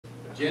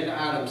Agenda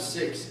item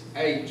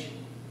 6H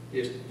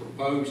is the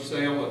proposed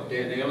sale of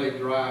Danieli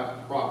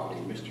Drive property.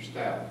 Mr.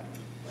 Stout.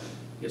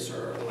 Yes,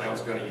 sir. The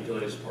Lowndes County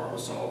Utilities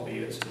Department saw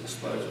bids to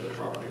dispose of the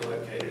property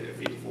located at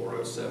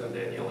 5407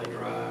 Danieli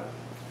Drive.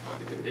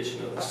 The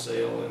condition of the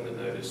sale and the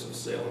notice of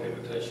sale and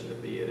invitation to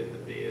bid and the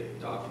bid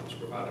documents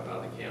provided by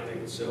the county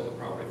would sell the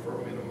property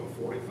for a minimum of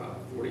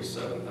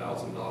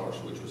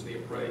 $47,000, which was the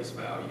appraised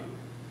value.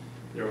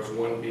 There was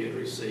one bid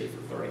received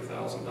for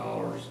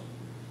 $30,000.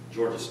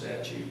 Georgia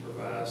statute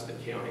provides the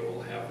county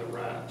will have the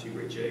right to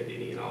reject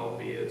any and all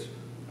bids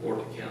or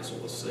to cancel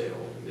the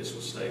sale. This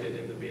was stated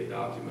in the bid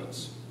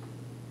documents.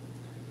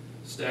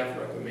 Staff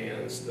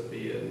recommends the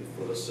bid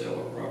for the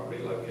sale of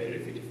property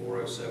located at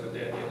 5407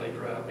 Danieli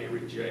Drive be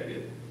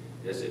rejected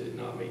as it did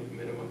not meet the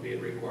minimum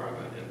bid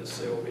requirement and the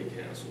sale be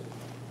canceled.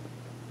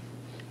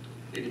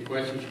 Any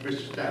questions for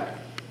Mr. Stout?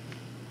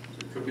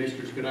 So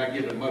commissioners, could I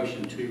get a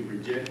motion to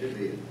reject the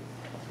bid?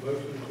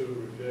 Motion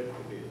to reject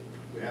the bid.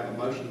 We have a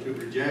motion to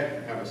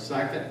reject. Have a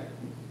second.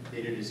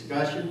 Any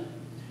discussion?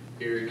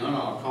 Hearing none,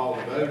 I'll call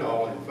the vote.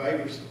 All in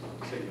favor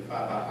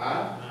signify by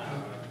aye.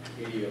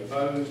 Any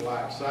opposed,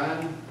 like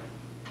sign.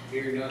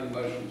 Hearing none,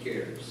 the motion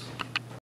carries.